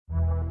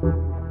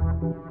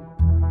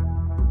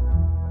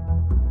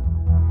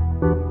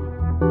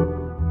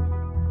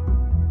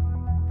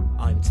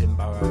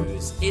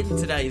Heroes. In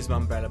today's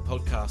Mumbrella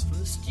podcast from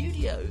the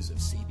studios of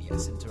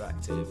CBS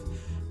Interactive,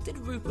 did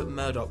Rupert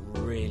Murdoch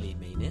really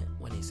mean it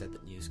when he said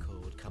that News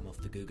Corp would come off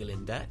the Google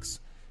Index?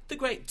 The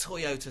great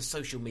Toyota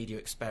social media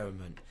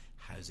experiment,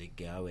 how's it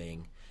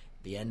going?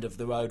 The end of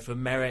the road for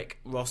Merrick,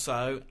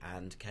 Rosso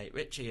and Kate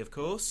Ritchie, of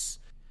course.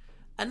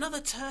 Another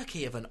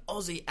turkey of an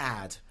Aussie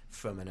ad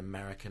from an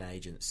American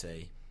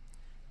agency.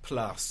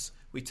 Plus,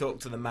 we talk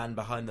to the man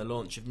behind the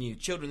launch of new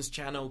children's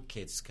channel,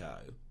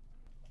 Kidsco.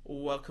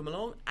 Welcome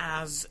along.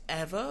 As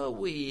ever,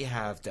 we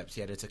have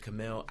Deputy Editor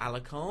Camille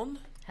Alacon.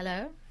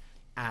 Hello.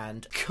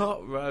 And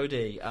Scott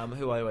Rodey,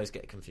 who I always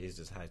get confused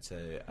as how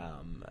to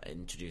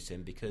introduce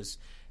him because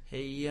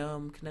he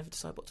can never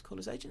decide what to call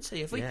his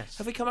agency.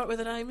 Have we come up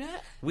with a name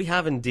yet? We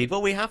have indeed.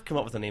 Well, we have come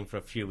up with a name for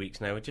a few weeks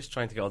now. We're just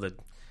trying to get all the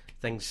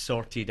things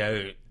sorted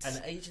out.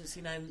 An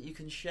agency name that you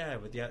can share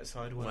with the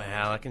outside world.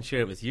 Well, I can share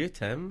it with you,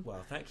 Tim.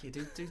 Well, thank you.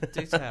 Do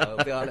tell.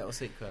 It'll be our little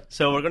secret.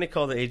 So we're going to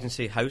call the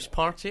agency House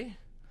Party,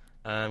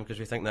 because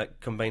we think that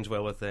combines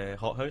well with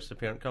Hot House, the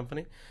parent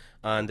company,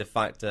 and the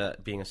fact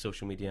that being a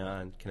social media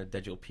and kind of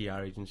digital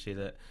PR agency,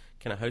 that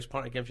kind of House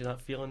Party gives you that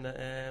feeling that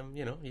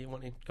you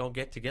want to go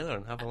get together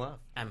and have a laugh.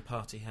 And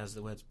party has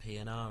the words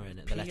P&R in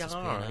it. PR, the letters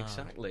P&R.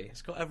 Exactly.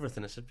 It's got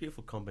everything. It's a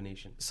beautiful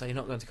combination. So you're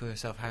not going to call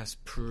yourself House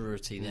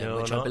Pretty then, no,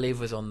 which I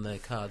believe was on the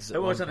cards.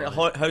 It wasn't.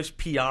 House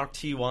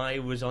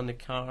PRTY was on the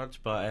cards,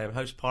 but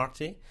House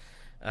Party.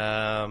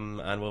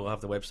 And we'll have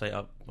the website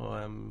up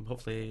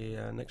hopefully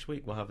next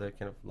week. We'll have the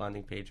kind of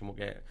landing page, and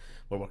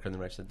we're working on the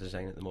rest of the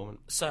design at the moment.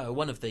 So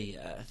one of the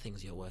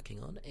things you're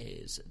working on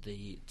is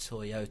the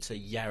Toyota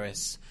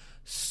Yaris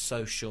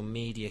social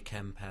media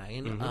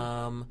campaign.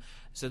 Mm-hmm.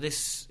 So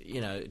this,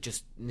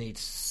 just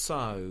needs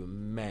so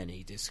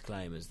many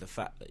disclaimers. The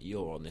fact that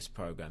you're on this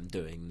program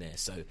doing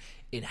this, so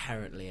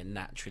inherently and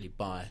naturally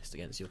biased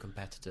against your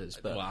competitors.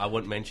 But well, I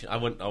won't mention. I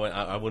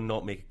will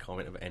not make a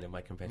comment about any of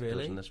my competitors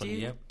really? in this one.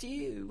 Do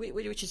you?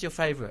 Which is your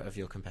favourite of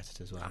your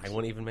competitors? I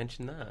won't even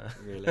mention that.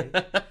 Really?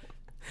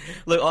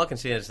 Look, all I can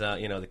say is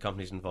that the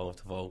companies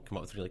involved have all come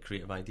up with really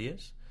creative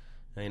ideas.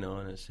 And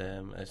it's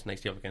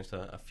nice to be up against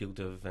a field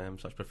of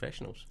such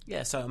professionals.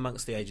 Yeah, so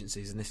amongst the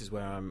agencies, and this is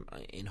where I'm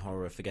in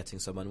horror of forgetting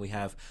someone, we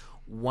have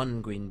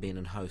One Green Bean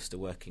and Host are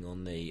working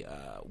on the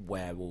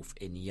Werewolf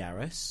in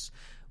Yaris.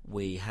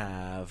 We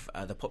have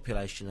the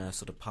Population are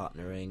sort of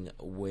partnering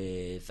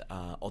with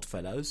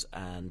Oddfellows,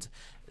 and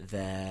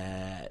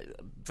they're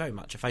very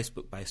much a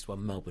Facebook-based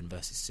one. Melbourne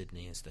versus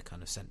Sydney is the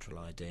kind of central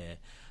idea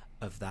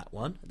of that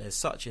one. There's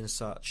Such and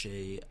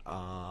Suchy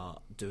are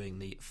doing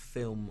the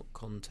film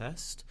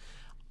contest.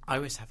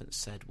 Iris haven't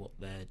said what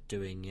they're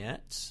doing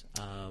yet,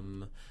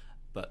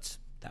 but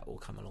that will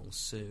come along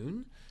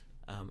soon.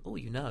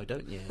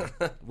 Don't you?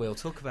 We'll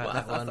talk about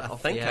that one. I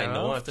think I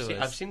know. Afterwards.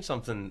 I've seen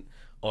something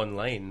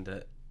online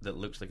that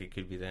looks like it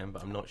could be them,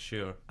 but I'm not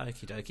sure.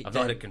 Okie dokie. I've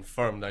not had it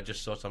confirmed. I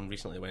just saw some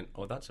recently. Went,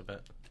 oh, that's a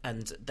bit.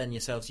 And then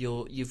yourselves,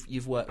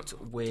 you've worked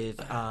with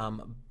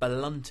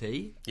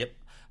Balunti. Yep.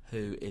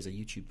 Who is a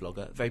YouTube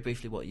blogger. Very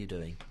briefly, what are you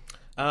doing?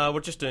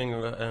 We're just doing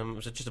it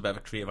was just a bit of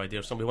a creative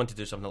idea. We wanted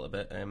to do something a little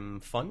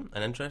bit fun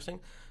and interesting.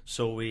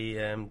 So we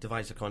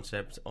devised the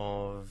concept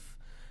of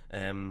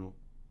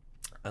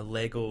a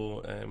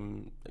Lego,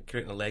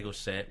 creating a Lego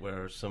set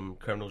where some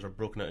criminals are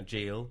broken out of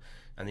jail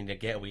and they need a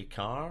getaway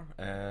car,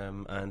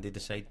 and they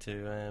decide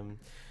to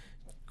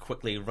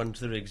quickly run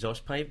through the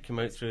exhaust pipe, come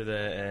out through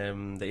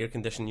the air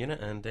conditioning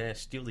unit, and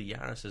steal the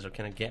Yaris as their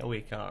kind of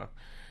getaway car.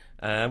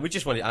 We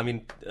just wanted,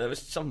 it was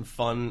something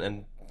fun,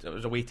 and it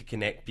was a way to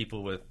connect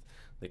people with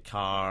the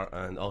car,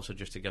 and also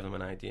just to give them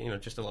an idea,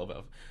 just a little bit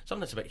of something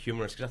that's a bit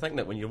humorous, because I think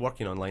that when you're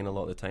working online a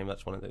lot of the time,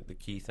 that's one of the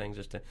key things,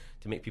 is to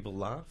make people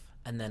laugh.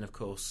 And then, of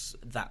course,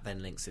 that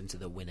then links into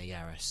the Winner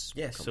Yaris.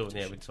 Yes, so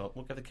we thought,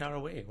 we'll give the car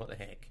away. What the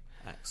heck?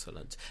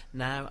 Excellent.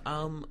 Now,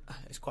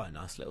 it's quite a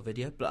nice little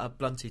video.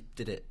 Blunty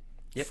did it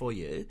for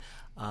you.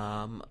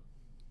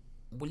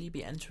 Will you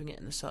be entering it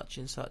in the Such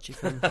and Suchy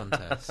film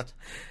contest?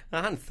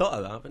 I hadn't thought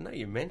of that, but now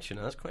you mention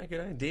it, that's quite a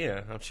good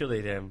idea. I'm sure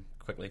they'd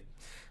quickly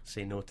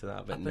say no to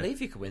that. But I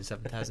believe you could win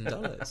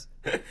 $7,000.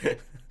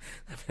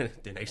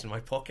 Do nice in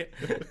my pocket.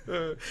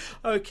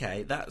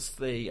 Okay, that's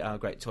the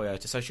great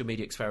Toyota social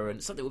media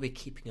experiment, something we'll be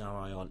keeping our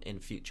eye on in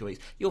future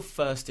weeks. Your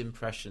first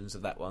impressions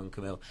of that one,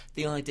 Camille,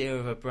 the idea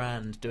of a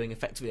brand doing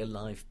effectively a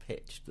live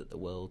pitch that the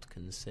world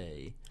can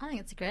see. I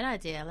think it's a great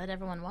idea. Let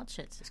everyone watch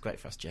it. It's great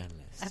for us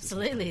journalists.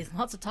 Absolutely.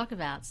 Lots to talk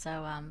about,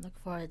 so look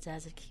forward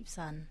as it keeps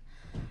on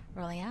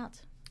rolling out.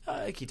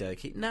 Okie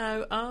dokie.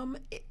 Now,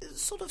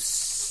 sort of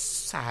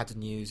sad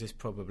news is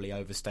probably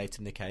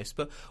overstating the case,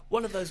 but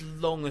one of those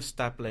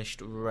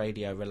long-established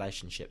radio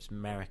relationships,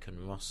 Merrick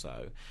and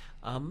Rosso,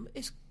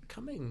 is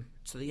coming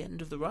to the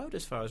end of the road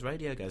as far as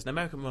radio goes. Now,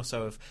 Merrick and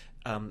Rosso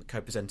have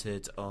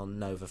co-presented on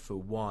Nova for a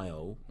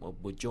while. Well,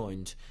 were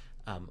joined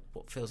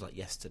what feels like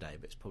yesterday,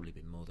 but it's probably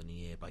been more than a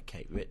year, by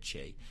Kate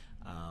Ritchie.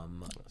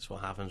 That's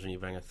what happens when you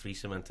bring a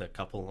threesome into a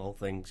couple. All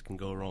things can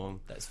go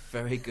wrong. That's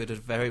very good and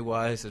very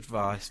wise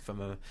advice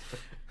from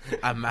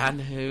a man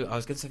who, I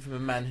was going to say from a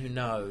man who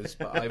knows,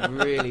 but I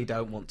really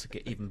don't want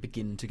to even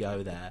begin to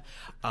go there.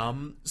 I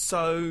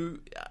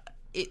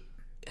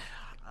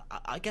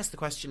guess the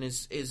question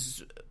is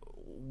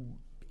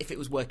if it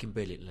was working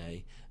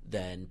brilliantly,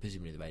 then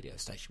presumably the radio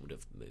station would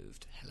have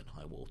moved hell and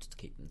high water to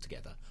keep them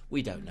together.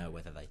 We don't know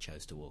whether they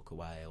chose to walk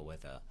away or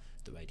whether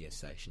the radio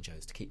station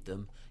chose to keep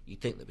them.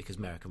 You'd think that because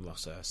Merrick and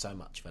Rossa are so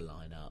much of a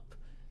line-up,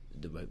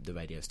 the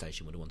radio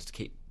station would have wanted to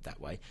keep that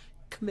way.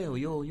 Camille,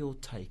 your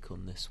take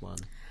on this one?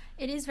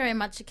 It is very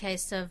much a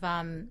case of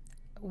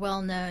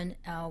well-known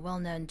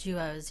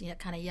duos,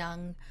 kind of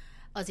young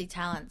Aussie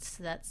talents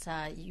that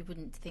you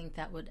wouldn't think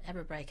that would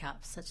ever break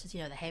up, such as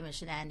the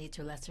Hamish and Andy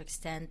to a lesser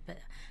extent, but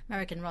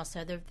Merrick and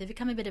Rossa, they've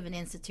become a bit of an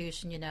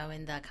institution,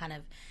 in the kind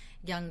of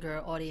younger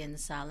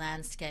audience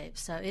landscape.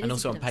 So it and is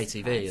also a on bit of a pay TV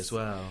surprise. as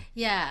well.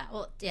 Yeah,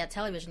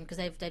 television, because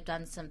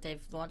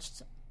they've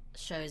launched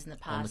shows in the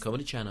past On the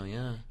Comedy Channel,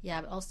 yeah.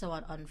 Yeah, but also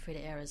on free to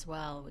air as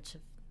well, which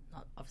have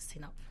obviously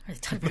not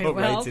really done very Not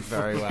well. rated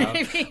very well.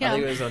 I think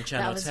it was on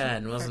Channel was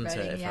 10, wasn't it,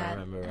 foreboding, if I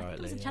remember rightly?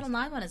 It was on Channel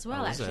 9 one as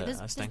well, Oh, was actually.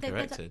 it? I stand They've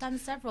corrected. done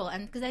several,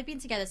 and because they've been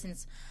together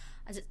since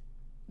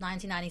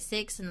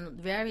 1996 and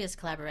various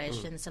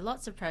collaborations, so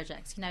lots of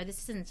projects.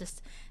 This isn't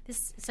just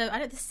this. So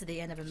this is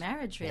the end of a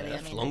marriage, really. Yeah,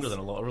 it's longer than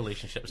a lot of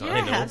relationships. Yeah,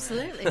 I know.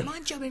 absolutely.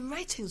 Mind you,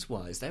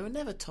 ratings-wise, they were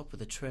never top of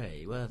the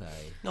tree, were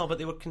they? No, but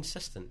they were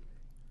consistent.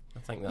 I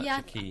think that's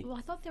the key.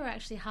 I thought they were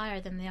actually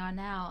higher than they are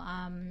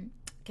now.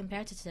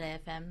 Compared to Today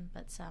FM,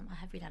 but I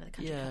have been out of the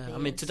country. Yeah, I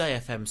mean, Today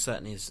FM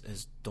certainly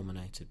has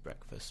dominated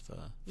breakfast for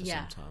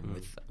some time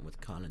with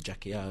Kyle and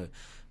Jackie O. And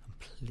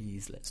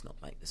please, let's not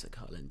make this a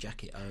Kyle and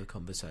Jackie O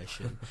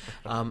conversation.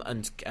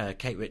 And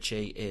Kate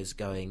Ritchie is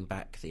going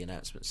back, the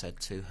announcement said,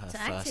 to her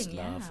first acting,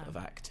 love of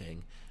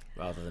acting,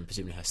 rather than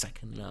presumably her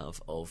second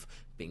love of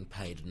being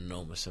paid an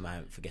enormous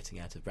amount for getting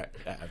out of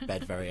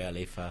bed very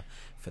early for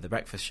the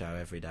breakfast show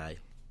every day.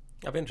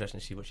 I'd be interested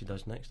to see what she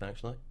does next,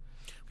 actually.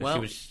 Well,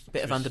 a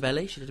bit of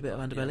underbelly. She did a bit of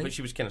underbelly. Yeah, but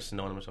she was kind of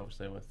synonymous,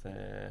 obviously, with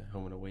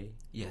Home and Away.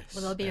 Yes.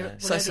 Will there be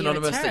so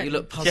synonymous that you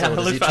look puzzled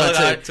Yeah, as you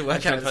try to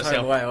work out if it's Home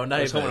and Away or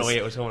Neighbours. It was Home and Away.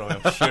 It was Home and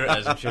Away. I'm sure it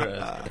is. I'm sure it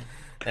is.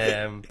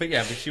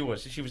 But she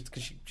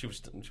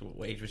was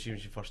what age was she when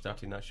she first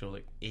started in that show?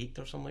 Like 8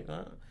 or something like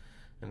that,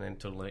 and then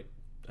till like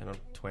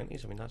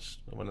 20s. I mean, that's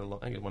I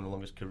think it's one of the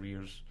longest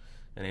careers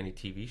in any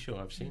TV show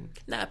I've seen.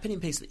 Now, opinion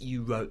piece that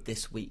you wrote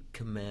this week,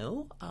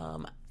 Camille.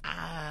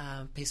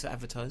 A piece of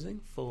advertising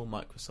for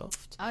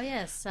Microsoft. Oh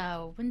yes,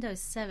 Windows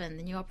 7,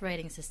 the new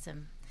operating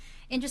system.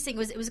 Interesting.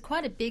 It was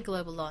quite a big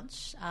global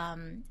launch.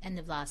 End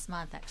of last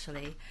month,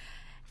 actually.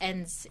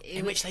 And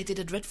in which they did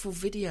a dreadful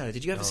video.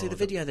 Did you ever see the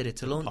video they did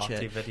to launch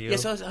party it? Video.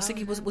 Yes, I was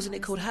thinking, wasn't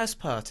it called House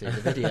Party?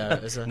 The video.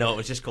 No, it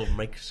was just called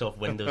Microsoft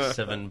Windows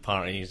 7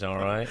 Parties. All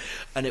right,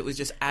 and it was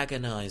just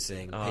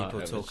agonising. People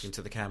it talking was,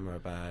 to the camera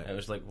about. It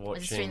was like watching.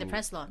 Was this during the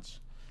press launch?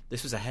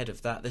 This was ahead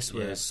of that. This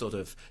was sort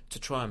of to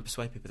try and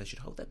persuade people they should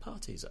hold their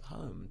parties at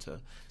home to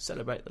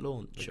celebrate the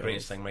launch. The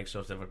greatest thing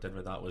Microsoft ever did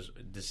with that was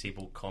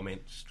disable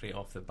comments straight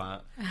off the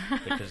bat,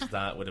 because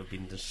that would have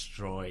been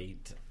destroyed.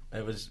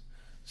 It was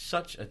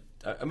such a...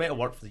 It might have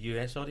worked for the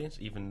US audience,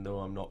 even though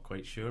I'm not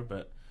quite sure,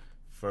 but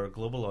for a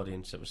global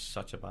audience, it was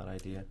such a bad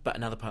idea. But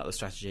another part of the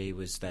strategy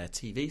was their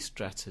TV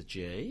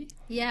strategy.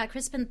 Yeah,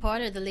 Crispin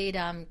Porter, the lead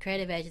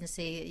creative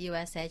agency,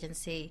 US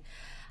agency,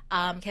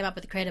 came up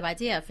with a creative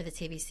idea for the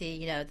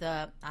TVC.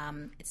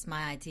 It's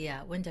my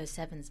idea. Windows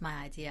 7's my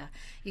idea.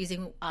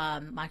 Using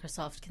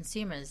Microsoft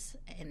consumers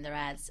in their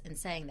ads and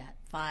saying that.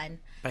 Fine.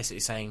 Basically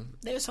saying,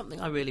 there's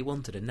something I really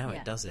wanted and now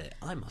it does it.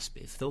 I must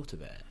have thought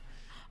of it.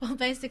 Well,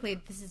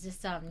 basically, this is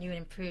just new and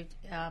improved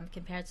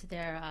compared to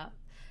their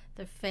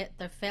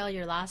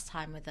failure last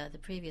time with the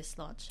previous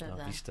launch of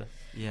Vista.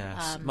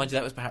 Yes. Mind you,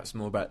 that was perhaps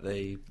more about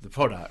the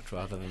product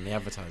rather than the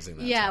advertising.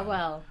 That time.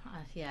 Well,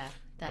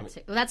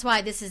 that's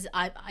why this is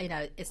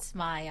it's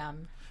my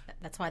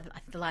that's why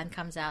the line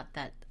comes out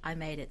that I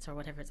made it or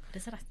whatever. What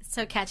is it? It's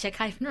so catchy. I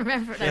can't even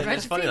remember it.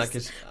 It's funny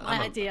because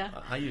my idea.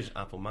 I use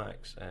Apple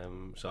Macs,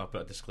 so I'll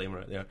put a disclaimer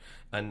out there,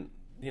 and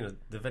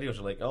the videos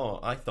are like, oh,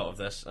 I thought of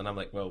this, and I'm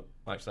like, well,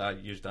 actually, I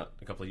used that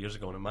a couple of years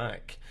ago on a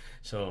Mac,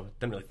 so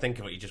didn't really think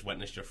of it. You just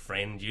witnessed your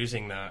friend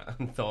using that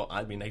and thought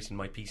I'd be nice in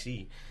my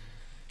PC.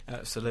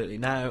 Absolutely.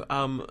 Now,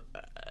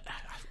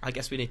 I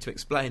guess we need to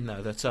explain,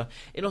 though, that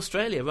in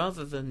Australia,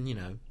 rather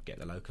than, get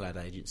the local ad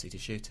agency to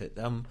shoot it,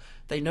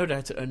 they no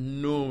doubt at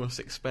enormous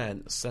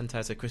expense sent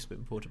out a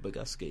Crispin Porter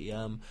Boguski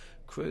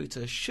crew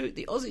to shoot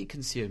the Aussie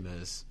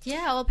consumers.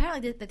 Yeah, well,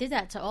 apparently they did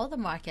that to all the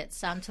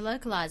markets to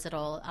localise it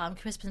all.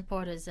 Crispin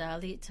Porter's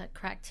elite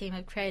crack team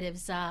of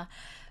creatives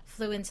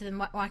flew into the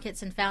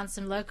markets and found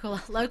some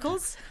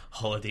locals.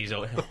 Holidays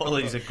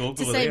at Google.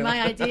 To say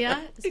my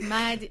idea.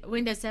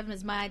 Windows 7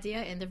 is my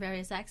idea in the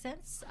various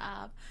accents.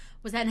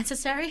 Was that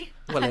necessary?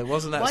 Well, it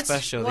wasn't that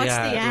special. Watch the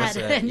ad,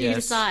 and you yes.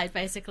 decide,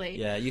 basically.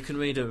 Yeah, you can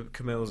read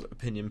Camille's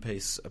opinion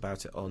piece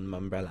about it on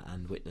Mumbrella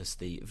and witness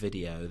the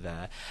video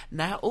there.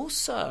 Now,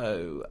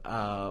 also,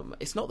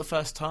 it's not the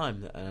first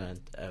time that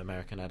an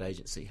American ad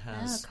agency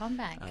has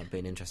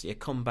been interested. Yeah,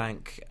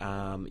 Combank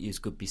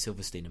used Goodby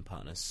Silverstein and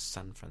Partners,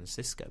 San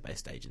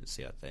Francisco-based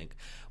agency, I think,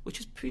 which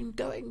has been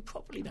going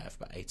probably now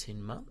for about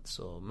 18 months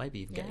or maybe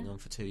even getting on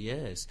for 2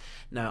 years.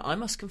 Now, I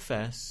must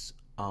confess,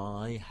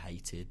 I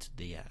hated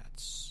the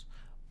ads.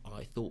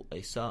 I thought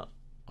they sucked.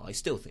 I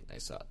still think they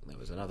suck. There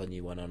was another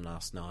new one on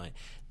last night.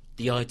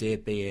 The idea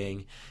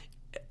being,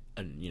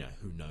 and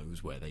who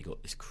knows where they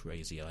got this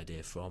crazy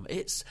idea from,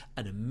 it's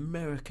an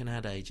American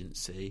ad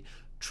agency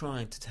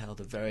trying to tell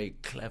the very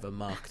clever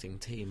marketing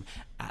team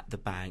at the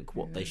bank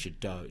what they should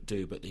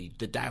do, but the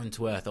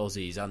down-to-earth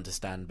Aussies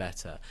understand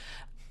better.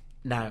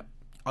 Now,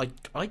 I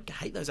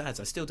hate those ads,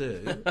 I still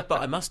do,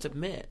 but I must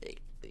admit,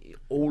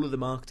 all of the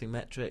marketing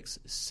metrics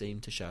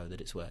seem to show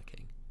that it's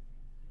working.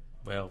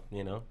 Well,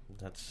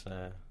 that's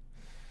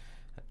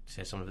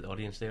says something about the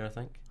audience there, I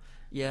think.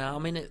 Yeah, I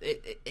mean,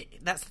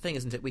 that's the thing,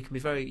 isn't it? We can be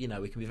very,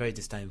 we can be very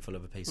disdainful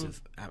of a piece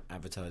of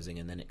advertising,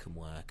 and then it can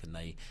work. And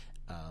they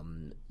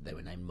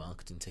were named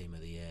Marketing Team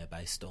of the Year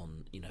based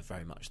on,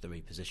 very much the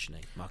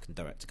repositioning. Marketing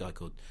director, a guy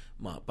called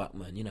Mark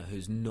Buckman,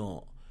 who's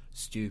not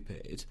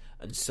stupid,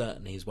 and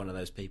certainly is one of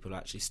those people who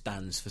actually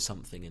stands for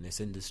something in this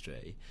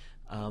industry.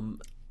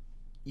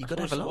 You've got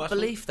to have a lot of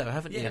belief, though,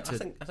 haven't you?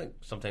 I think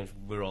sometimes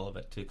we're all a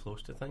bit too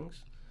close to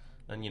things,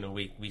 and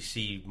we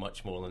see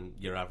much more than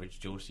your average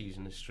Joe sees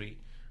in the street,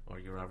 or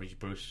your average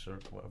Bruce, or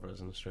whatever it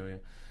is in Australia.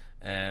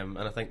 And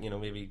I think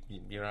maybe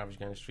your average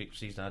guy in the street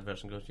sees the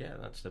adverts and goes, "Yeah,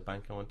 that's the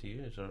bank I want to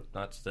use, or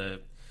that's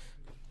the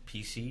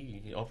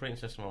PC operating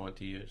system I want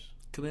to use."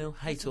 Camille,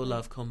 hate or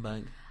love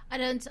Combank? I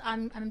don't.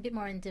 I'm a bit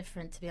more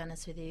indifferent, to be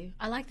honest with you.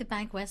 I like the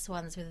Bank West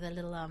ones with the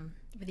little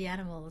with the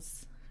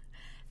animals,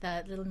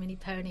 the little mini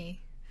pony.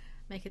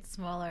 Make it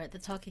smaller, the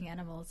talking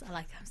animals.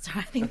 I'm sorry,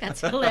 I think that's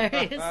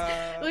hilarious.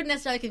 It wouldn't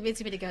necessarily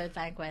convince me to go with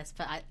Bank West,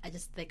 but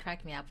they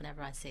crack me up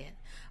whenever I see it.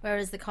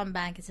 Whereas the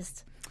Combank is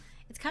just,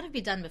 it's kind of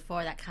been done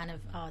before, that kind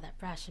of, that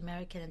brash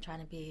American and trying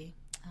to be,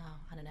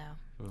 I don't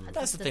know.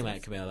 That's the thing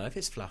about Camille, though. If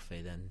it's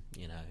fluffy, then,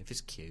 if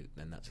it's cute,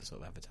 then that's the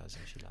sort of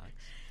advertising she likes.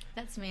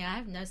 That's me. I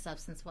have no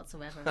substance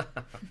whatsoever.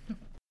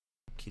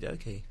 Okie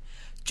dokie.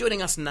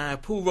 Joining us now,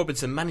 Paul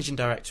Robinson, Managing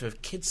Director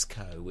of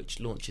KidsCo, which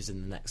launches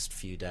in the next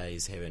few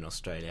days here in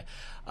Australia.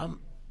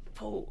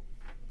 Paul,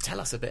 tell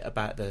us a bit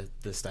about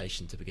the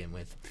station to begin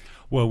with.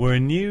 Well, we're a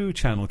new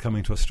channel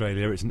coming to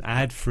Australia. It's an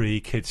ad-free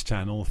kids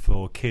channel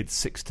for kids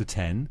 6 to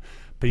 10,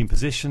 being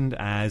positioned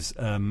as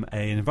an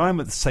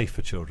environment that's safe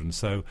for children.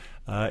 So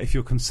if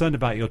you're concerned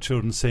about your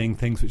children seeing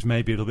things which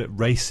may be a little bit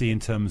racy in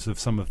terms of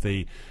some of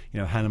the,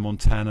 Hannah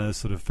Montana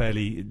sort of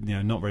fairly,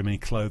 not very many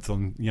clothes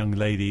on young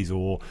ladies,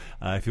 or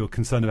if you're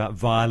concerned about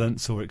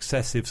violence or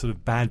excessive sort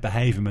of bad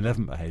behaviour,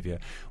 malevolent behaviour,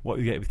 what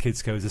you get with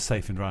KidsCo is a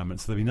safe environment,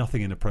 so there'll be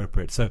nothing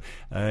inappropriate. So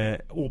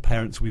all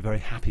parents will be very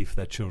happy for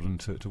their children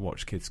to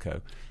watch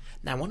KidsCo.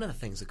 Now, one of the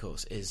things, of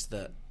course, is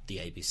that the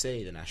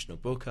ABC, the national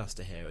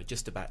broadcaster here, are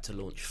just about to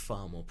launch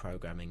far more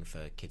programming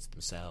for kids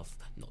themselves.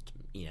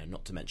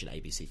 Not to mention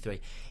ABC3.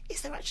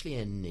 Is there actually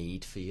a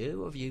need for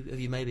you? Have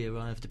you maybe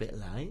arrived a bit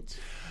late?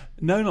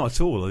 No, not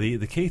at all.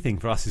 The key thing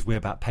for us is we're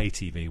about pay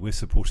TV. We're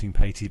supporting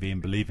pay TV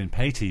and believe in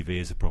pay TV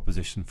as a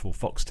proposition for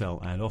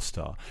Foxtel and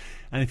Austar.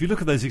 And if you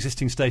look at those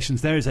existing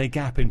stations, there is a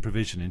gap in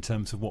provision in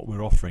terms of what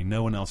we're offering.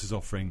 No one else is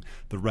offering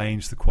the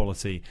range, the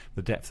quality,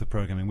 the depth of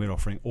programming we're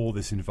offering, all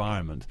this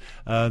environment.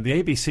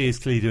 The ABC is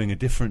clearly doing a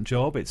different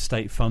job. It's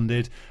state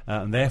funded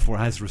and therefore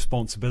has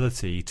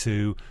responsibility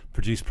to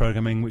produce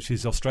programming which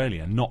is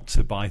Australian, not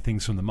to buy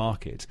things from the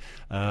market.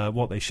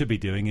 What they should be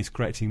doing is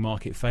correcting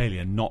market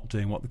failure, not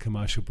doing what the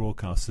commercial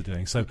broadcasts are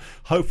doing. So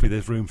hopefully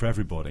there's room for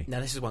everybody. Now,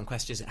 this is one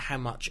question, is it how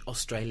much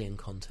Australian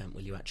content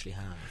will you actually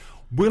have?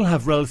 We'll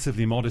have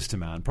relatively modest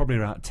amount, probably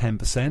around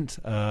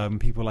 10%.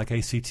 People like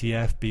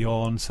ACTF,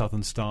 Beyond,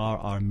 Southern Star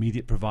are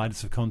immediate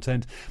providers of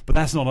content, but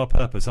that's not our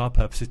purpose. Our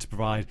purpose is to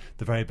provide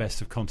the very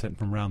best of content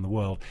from around the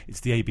world.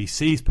 It's the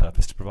ABC's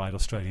purpose to provide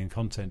Australian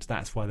content.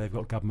 That's why they've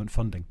got government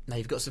funding. Now,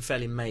 you've got some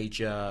fairly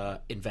major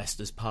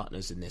investors,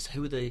 partners in this.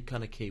 Who are the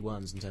kind of key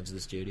ones in terms of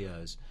the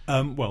studios?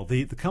 Well,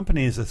 the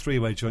company is a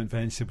three-way joint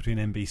venture between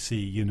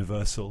NBC,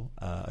 Universal,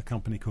 a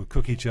company called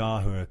Cookie Jar,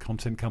 who are a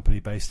content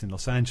company based in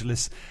Los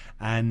Angeles,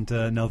 and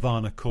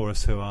Nelvana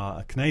Chorus, who are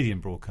a Canadian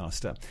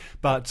broadcaster.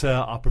 But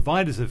our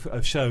providers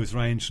of shows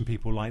range from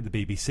people like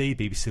the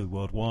BBC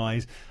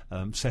Worldwide,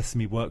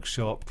 Sesame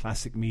Workshop,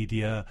 Classic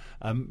Media,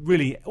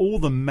 really all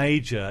the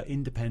major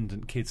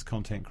independent kids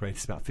content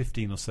creators, about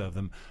 15 or so of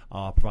them,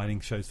 are providing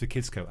shows for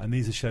Kidsco. And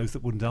these are shows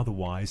that wouldn't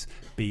otherwise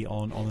be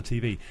on the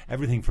TV.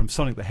 Everything from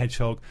Sonic the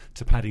Hedgehog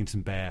to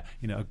Paddington Bear,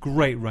 a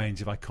great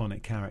range of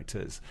iconic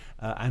characters.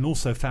 And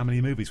also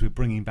family movies. We're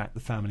bringing back the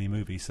family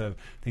movies. So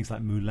things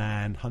like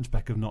Mulan,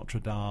 Hunchback of Notre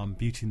Dame,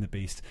 Beauty and the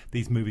Beast.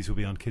 These movies will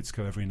be on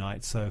Kidsco every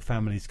night, so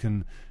families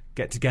can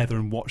get together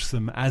and watch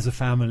them as a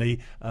family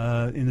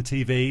in the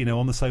TV,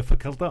 on the sofa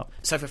cuddled up.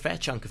 So for a fair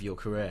chunk of your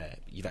career,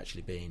 you've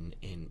actually been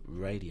in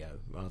radio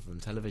rather than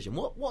television.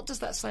 What does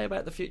that say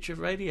about the future of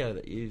radio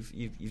that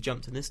you've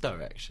jumped in this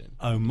direction?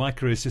 Oh, my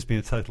career has just been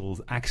a total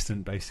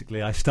accident,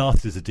 basically. I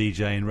started as a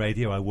DJ in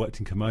radio. I worked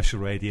in commercial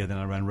radio, then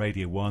I ran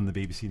Radio 1, the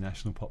BBC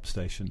national pop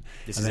station.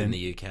 This is in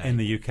the UK. In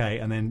the UK,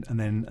 and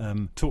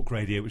then Talk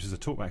Radio, which is a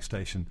talkback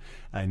station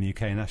in the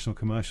UK, a national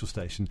commercial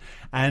station.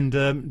 And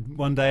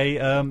one day,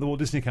 the Walt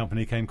Disney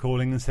Company came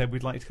calling and said,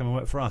 we'd like you to come and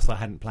work for us. I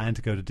hadn't planned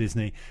to go to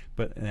Disney,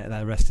 but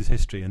the rest is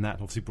history, and that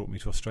obviously brought me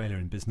to Australia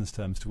in business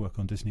terms to work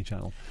on Disney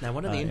Channel. Now,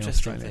 one of the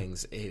interesting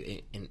things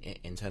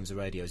in terms of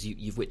radio is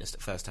you've witnessed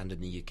it firsthand in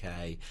the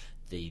UK,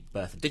 the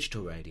birth of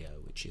digital radio,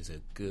 which is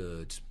a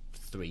good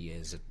 3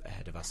 years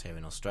ahead of us here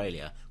in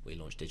Australia. We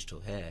launched digital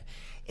here.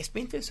 It's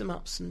been through some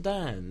ups and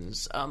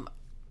downs.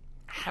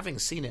 Having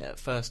seen it at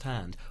first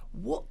hand,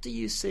 what do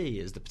you see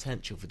as the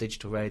potential for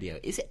digital radio?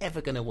 Is it ever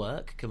going to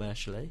work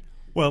commercially?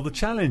 Well, the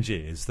challenge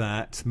is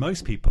that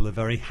most people are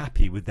very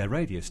happy with their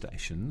radio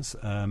stations,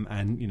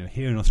 and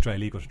here in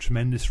Australia you've got a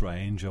tremendous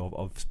range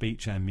of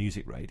speech and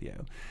music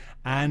radio.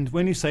 And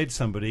when you say to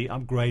somebody,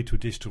 upgrade to a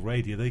digital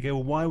radio, they go,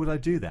 well, why would I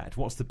do that?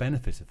 What's the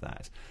benefit of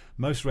that?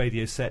 Most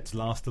radio sets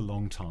last a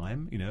long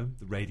time.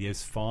 The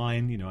radio's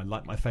fine. I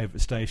like my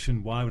favourite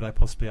station. Why would I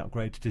possibly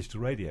upgrade to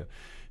digital radio?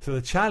 So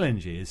the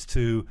challenge is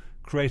to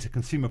create a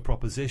consumer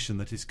proposition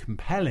that is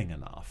compelling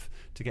enough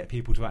to get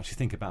people to actually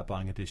think about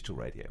buying a digital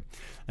radio.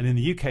 And in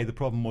the UK, the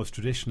problem was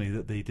traditionally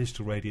that the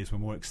digital radios were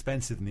more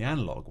expensive than the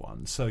analogue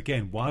ones. So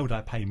again, why would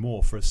I pay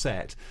more for a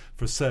set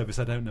for a service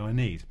I don't know I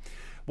need?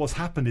 What's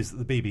happened is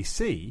that the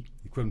BBC,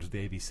 equivalent of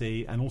the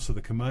ABC, and also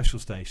the commercial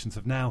stations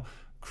have now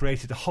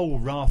created a whole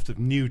raft of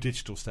new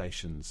digital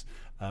stations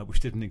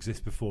which didn't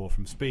exist before,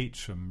 from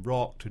speech, from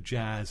rock to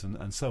jazz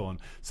and so on.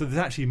 So there's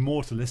actually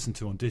more to listen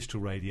to on digital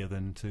radio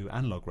than to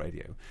analogue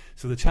radio.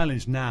 So the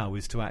challenge now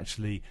is to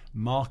actually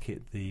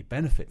market the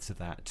benefits of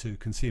that to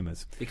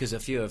consumers. Because a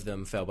few of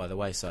them fell by the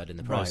wayside in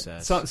the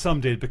process. Right. Some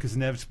did, because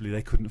inevitably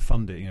they couldn't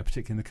fund it,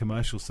 particularly in the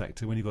commercial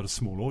sector. When you've got a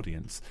small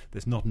audience,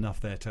 there's not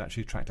enough there to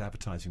actually attract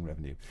advertising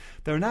revenue.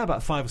 There are now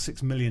about 5 or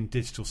 6 million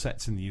digital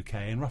sets in the UK,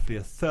 and roughly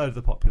a third of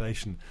the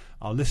population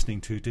are listening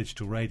to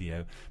digital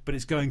radio, but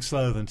it's going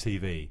slower than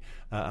TV.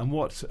 And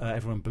what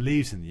everyone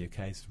believes in the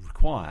UK is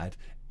required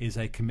is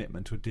a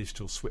commitment to a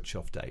digital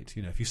switch-off date.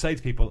 If you say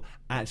to people,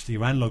 actually,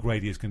 your analogue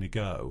radio is going to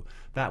go,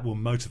 that will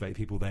motivate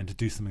people then to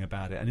do something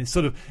about it. And it's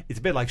a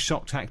bit like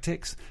shock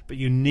tactics, but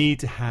you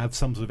need to have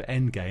some sort of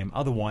end game.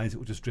 Otherwise, it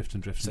will just drift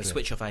and drift. So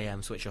switch off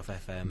AM, switch off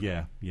FM.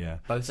 Yeah.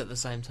 Both at the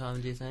same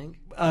time, do you think?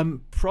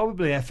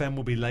 Probably FM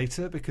will be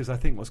later, because I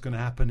think what's going to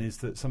happen is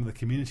that some of the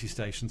community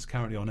stations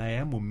currently on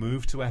AM will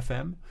move to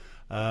FM.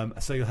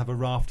 So you'll have a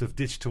raft of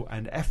digital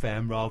and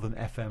FM rather than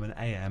FM and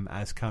AM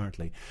as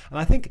currently. And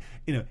I think,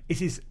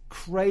 it is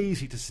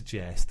crazy to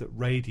suggest that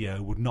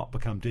radio would not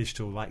become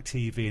digital like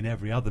TV and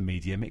every other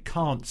medium. It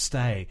can't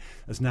stay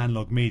as an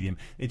analogue medium.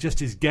 It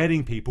just is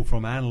getting people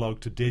from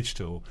analogue to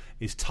digital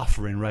is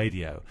tougher in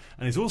radio.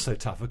 And it's also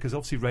tougher because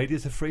obviously radio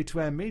is a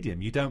free-to-air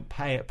medium. You don't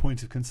pay at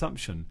point of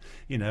consumption.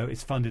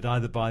 It's funded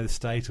either by the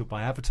state or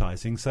by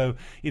advertising. So,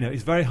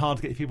 it's very hard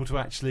to get people to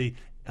actually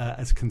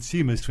as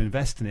consumers to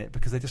invest in it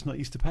because they're just not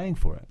used to paying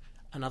for it.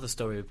 Another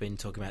story we've been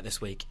talking about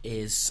this week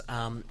is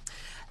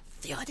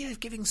the idea of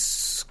giving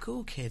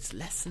school kids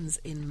lessons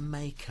in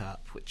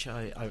makeup, which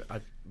I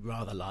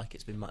rather like.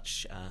 It's been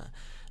much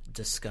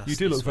discussed. You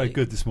do look very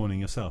good this morning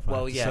yourself.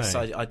 Well, yes,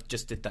 I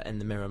just did that in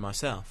the mirror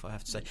myself, I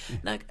have to say.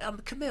 Now,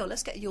 Camille,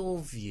 let's get your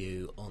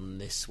view on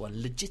this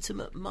one.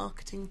 Legitimate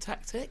marketing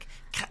tactic?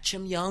 Catch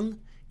 'em young,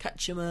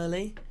 catch 'em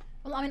early?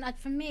 Well,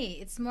 for me,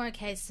 it's more a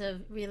case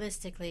of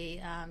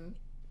realistically,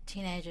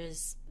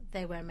 teenagers,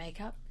 they wear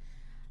makeup.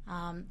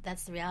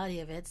 That's the reality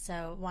of it.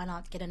 So why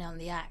not get in on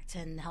the act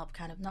and help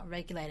kind of not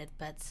regulate it,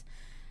 but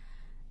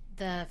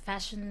the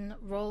fashion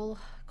roll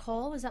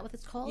call, is that what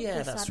it's called?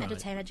 Yeah, that's right.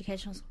 Entertainment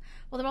educational.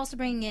 Well, they're also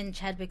bringing in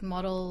Chadwick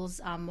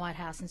Models, White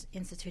House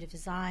Institute of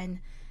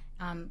Design,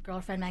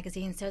 Girlfriend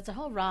magazine. So it's a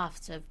whole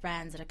raft of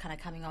brands that are kind of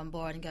coming on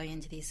board and going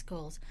into these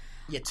schools.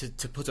 Yeah,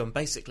 to put on,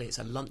 basically it's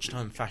a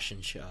lunchtime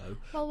fashion show.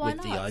 Well, why with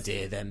not? The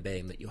idea then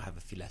being that you'll have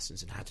a few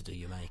lessons in how to do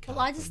your makeup. Well,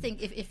 I just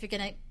think if you're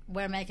going to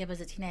wear makeup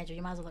as a teenager,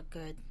 you might as well look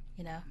good,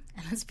 and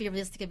let's be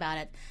realistic about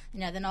it.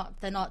 They're not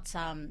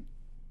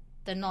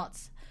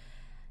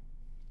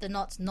they're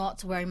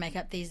not wearing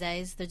makeup these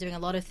days. They're doing a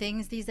lot of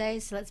things these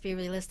days, so let's be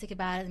realistic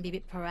about it and be a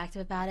bit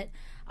proactive about it.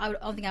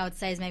 Only thing I would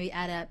say is maybe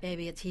add a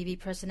TV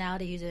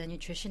personality who's a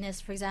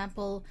nutritionist, for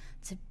example,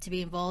 to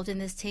be involved in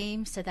this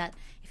team, so that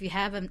if you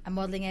have a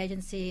modelling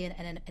agency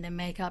and a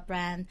makeup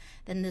brand,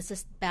 then let's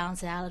just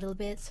balance it out a little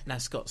bit. Now,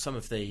 Scott, some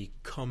of the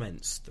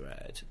comments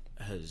thread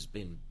has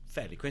been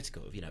fairly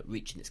critical of,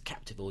 reaching its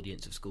captive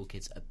audience of school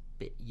kids a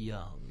bit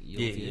young.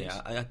 Your views?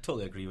 I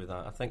totally agree with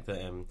that. I think that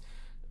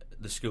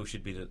the school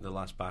should be the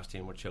last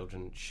bastion where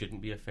children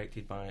shouldn't be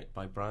affected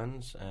by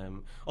brands.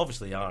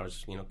 Obviously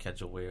ours,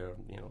 kids will wear,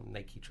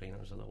 Nike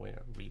trainers, or they'll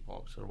wear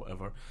Reeboks or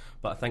whatever.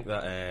 But I think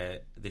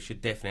that they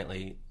should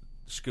definitely,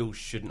 schools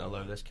shouldn't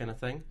allow this kind of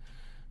thing.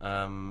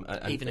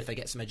 Even if they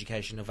get some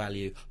educational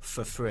value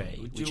for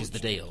free, which is the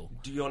deal.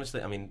 Do you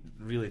honestly? I mean,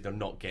 really, they're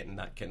not getting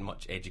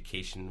much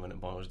education when it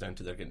boils down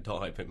to they're getting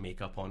taught how to put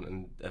makeup on,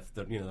 and if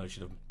they're, they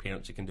should have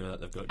parents who can do that.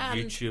 They've got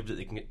YouTube that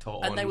they can get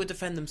taught on, and they would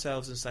defend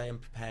themselves and say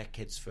and prepare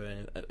kids for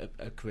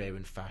a career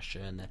in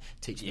fashion,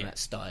 teaching them about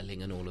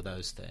styling and all of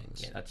those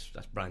things. Yeah, that's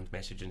brand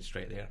messaging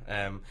straight there.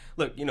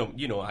 Look,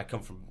 I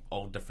come from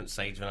all different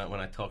sides when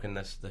I talk in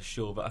this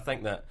show, but I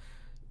think that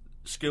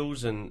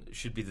schools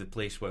should be the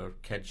place where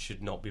kids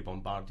should not be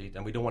bombarded,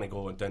 and we don't want to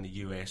go down the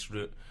US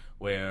route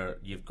where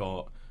you've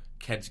got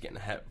kids getting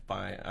hit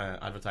by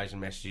advertising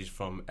messages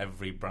from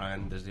every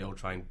brand as they all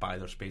try and buy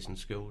their space in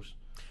schools.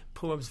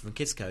 Paul Robinson from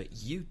KidsCo,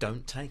 you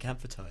don't take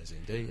advertising,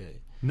 do you?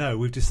 No,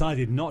 we've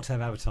decided not to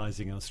have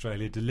advertising in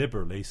Australia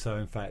deliberately, so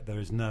in fact there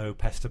is no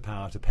pester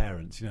power to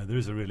parents. There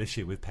is a real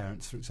issue with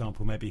parents, for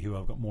example, maybe who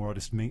have got more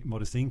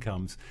modest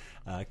incomes,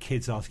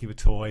 kids asking for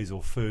toys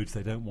or foods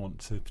they don't want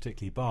to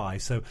particularly buy.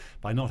 So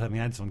by not having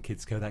ads on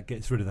KidsCo, that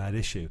gets rid of that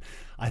issue.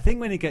 I think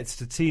when it gets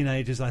to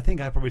teenagers, I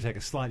think I probably take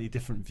a slightly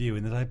different view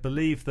in that I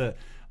believe that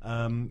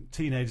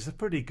teenagers are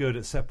pretty good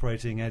at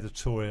separating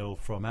editorial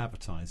from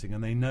advertising,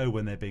 and they know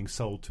when they're being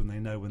sold to and they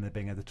know when they're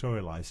being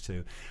editorialised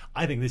to.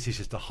 I think this is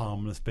just a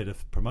harmless bit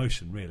of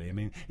promotion, really. I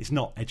mean, it's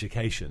not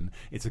education.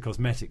 It's a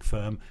cosmetic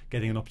firm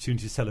getting an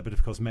opportunity to sell a bit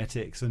of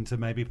cosmetics and to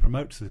maybe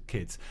promote to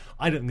kids.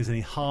 I don't think there's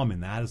any harm in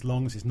that as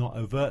long as it's not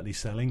overtly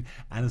selling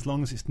and as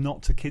long as it's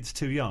not to kids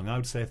too young. I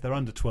would say if they're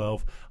under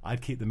 12,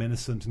 I'd keep them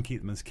innocent and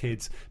keep them as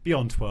kids.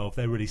 Beyond 12,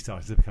 they're really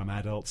starting to become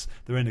adults.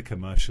 They're in a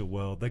commercial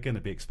world. They're going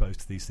to be exposed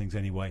to these things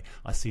anyway.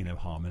 I see no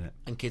harm in it.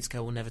 And KidsCo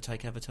will never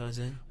take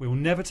advertising? We will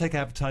never take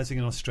advertising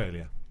in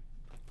Australia.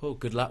 Paul,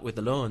 good luck with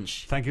the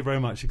launch. Thank you very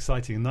much.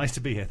 Exciting and nice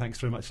to be here. Thanks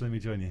very much for letting me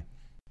join you.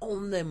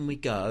 On then we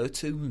go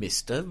to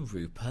Mr.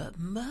 Rupert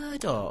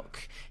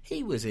Murdoch.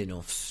 He was in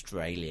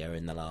Australia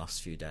in the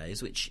last few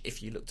days, which,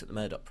 if you looked at the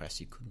Murdoch press,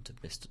 you couldn't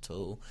have missed at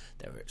all.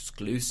 There were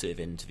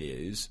exclusive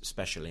interviews,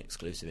 specially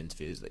exclusive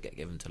interviews that get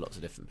given to lots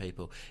of different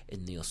people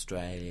in the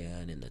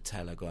Australian, in the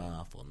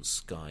Telegraph, on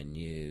Sky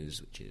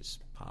News, which is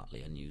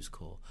partly a News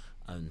Corp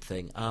own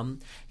thing.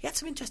 He had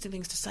some interesting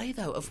things to say,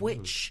 though, of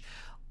which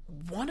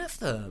one of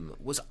them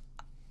was,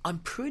 I'm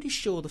pretty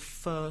sure, the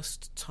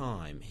first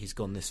time he's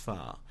gone this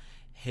far.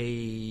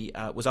 He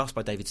was asked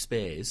by David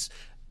Spears,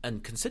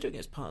 and considering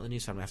it's part of the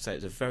news family, I have to say it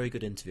was a very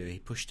good interview. He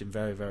pushed him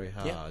very, very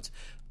hard.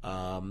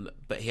 Yeah.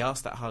 But he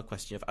asked that hard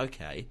question of,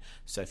 okay,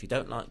 so if you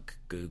don't like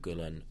Google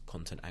and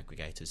content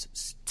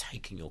aggregators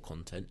taking your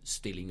content,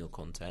 stealing your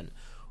content,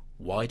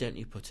 why don't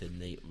you put in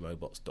the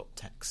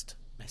robots.txt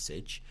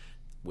message,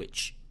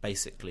 which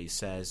basically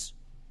says,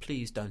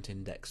 please don't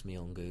index me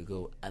on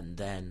Google, and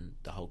then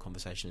the whole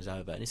conversation is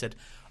over. And he said,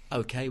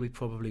 okay, we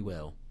probably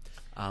will.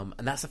 And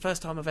that's the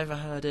first time I've ever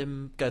heard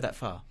him go that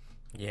far.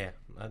 Yeah,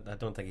 I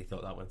don't think he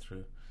thought that went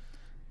through.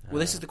 Well,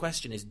 this is the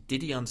question, is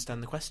did he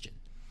understand the question?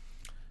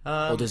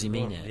 Or does he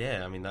mean it?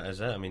 Yeah, I mean, that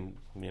is it. I mean,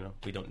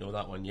 we don't know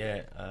that one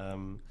yet.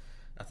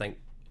 I think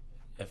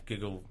if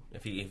Google,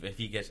 if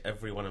he gets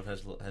every one of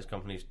his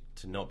companies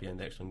to not be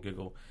indexed on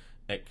Google,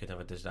 it could have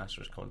a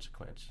disastrous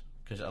consequence.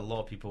 Because a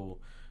lot of people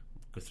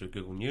go through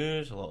Google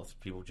News, a lot of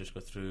people just go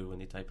through when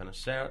they type in a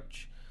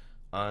search.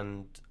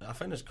 And I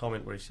found his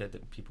comment where he said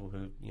that people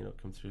who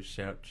come through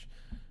search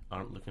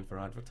aren't looking for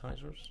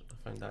advertisers.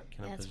 I found that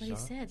kind of bizarre. That's what he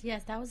said.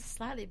 Yes, that was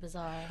slightly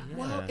bizarre. Yeah.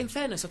 Well, in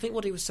fairness, I think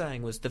what he was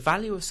saying was the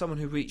value of someone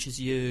who reaches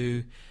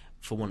you,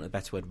 for want of a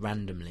better word,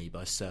 randomly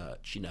by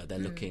search. They're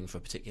looking for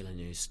a particular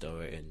news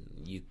story,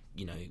 and you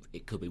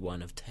it could be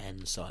one of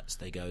 10 sites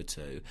they go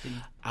to.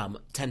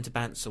 Tend to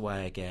bounce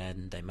away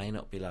again. They may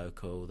not be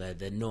local.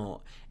 They're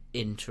not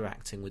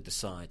interacting with the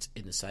site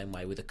in the same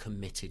way with a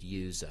committed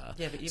user.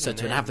 Yeah, but even so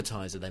to an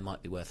advertiser, they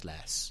might be worth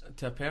less.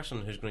 To a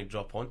person who's going to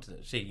drop onto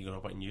it, say you go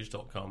up on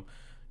news.com,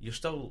 you're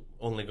still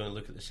only going to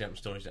look at the certain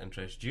stories that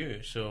interest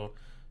you. So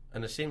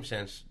in the same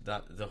sense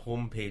that the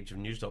homepage of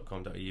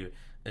news.com.au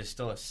is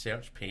still a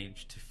search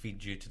page to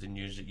feed you to the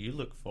news that you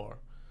look for,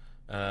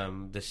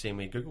 the same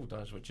way Google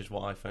does, which is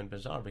what I found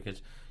bizarre,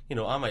 because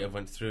I might have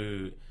went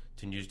through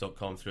to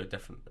news.com through a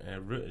different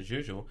route as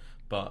usual,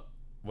 but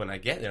when I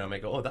get there I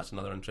might go, oh, that's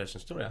another interesting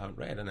story I haven't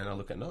read, and then I'll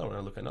look at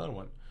another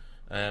one,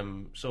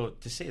 so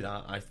to say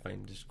that I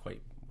find is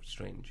quite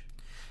strange.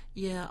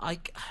 Yeah,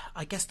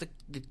 I guess the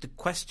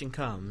question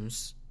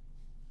comes,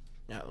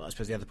 Now, I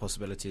suppose the other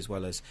possibility, as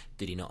well as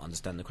did he not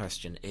understand the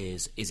question,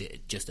 is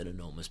it just an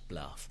enormous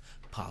bluff,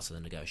 part of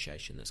the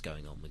negotiation that's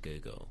going on with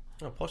Google?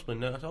 Oh, possibly.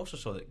 No, I also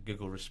saw that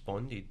Google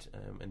responded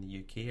in the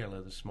UK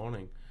earlier this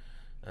morning,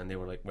 and they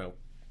were like, well,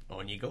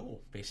 on you go,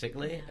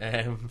 basically.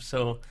 Yeah.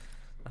 So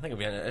I think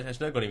it's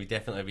now going to be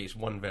definitely it's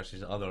one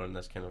versus the other in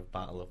this kind of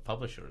battle of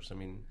publishers. I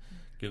mean,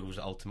 Google's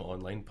the ultimate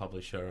online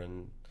publisher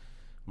and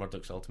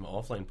Murdoch's the ultimate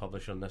offline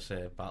publisher in this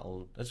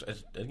battle. It's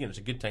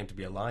a good time to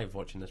be alive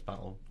watching this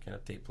battle kind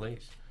of take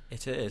place.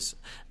 It is.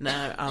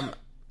 Now,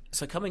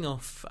 so coming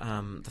off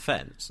the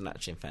fence, and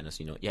actually in fairness,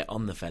 you're not yet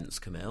on the fence,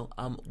 Camille,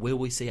 will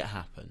we see it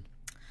happen?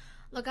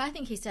 Look, I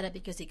think he said it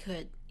because he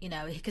could,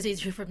 because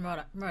he's Rupert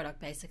Murdoch,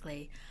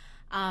 basically.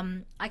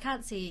 I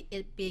can't see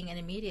it being an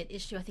immediate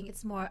issue. I think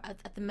it's more,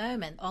 at the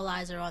moment, all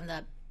eyes are on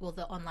will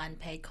the online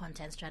paid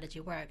content strategy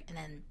work? And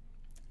then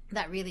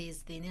that really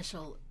is the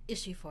initial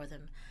issue for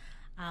them.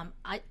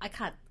 I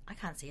can't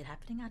see it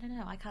happening. I don't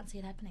know. I can't see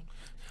it happening.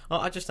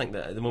 Well, I just think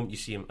that at the moment you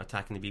see him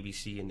attacking the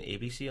BBC and the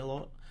ABC a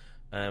lot,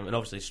 and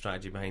obviously the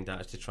strategy behind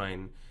that is to try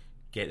and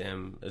get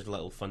them as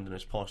little funding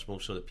as possible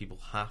so that people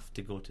have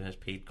to go to his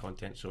paid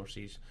content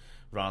sources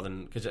rather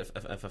than, because if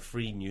a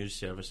free news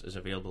service is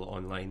available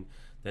online,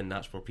 then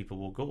that's where people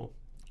will go.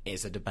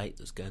 It's a debate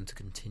that's going to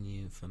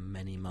continue for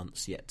many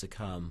months yet to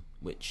come,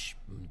 which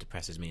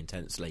depresses me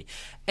intensely.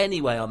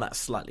 Anyway, on that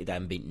slightly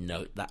downbeat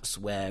note, that's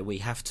where we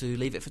have to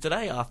leave it for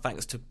today. Our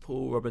thanks to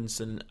Paul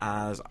Robinson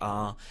as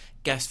our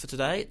guest for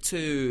today,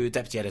 to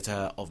Deputy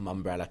Editor of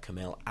Mumbrella,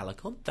 Camille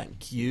Alarcon.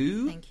 Thank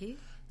you. Thank you.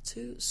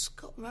 To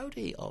Scott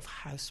Rodey of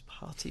House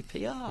Party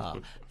PR.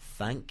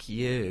 Thank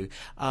you.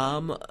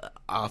 Our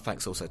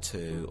thanks also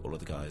to all of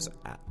the guys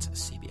at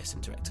CBS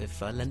Interactive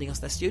for lending us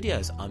their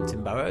studios. I'm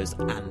Tim Burrows,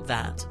 and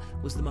that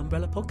was the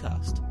Mumbrella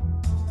Podcast.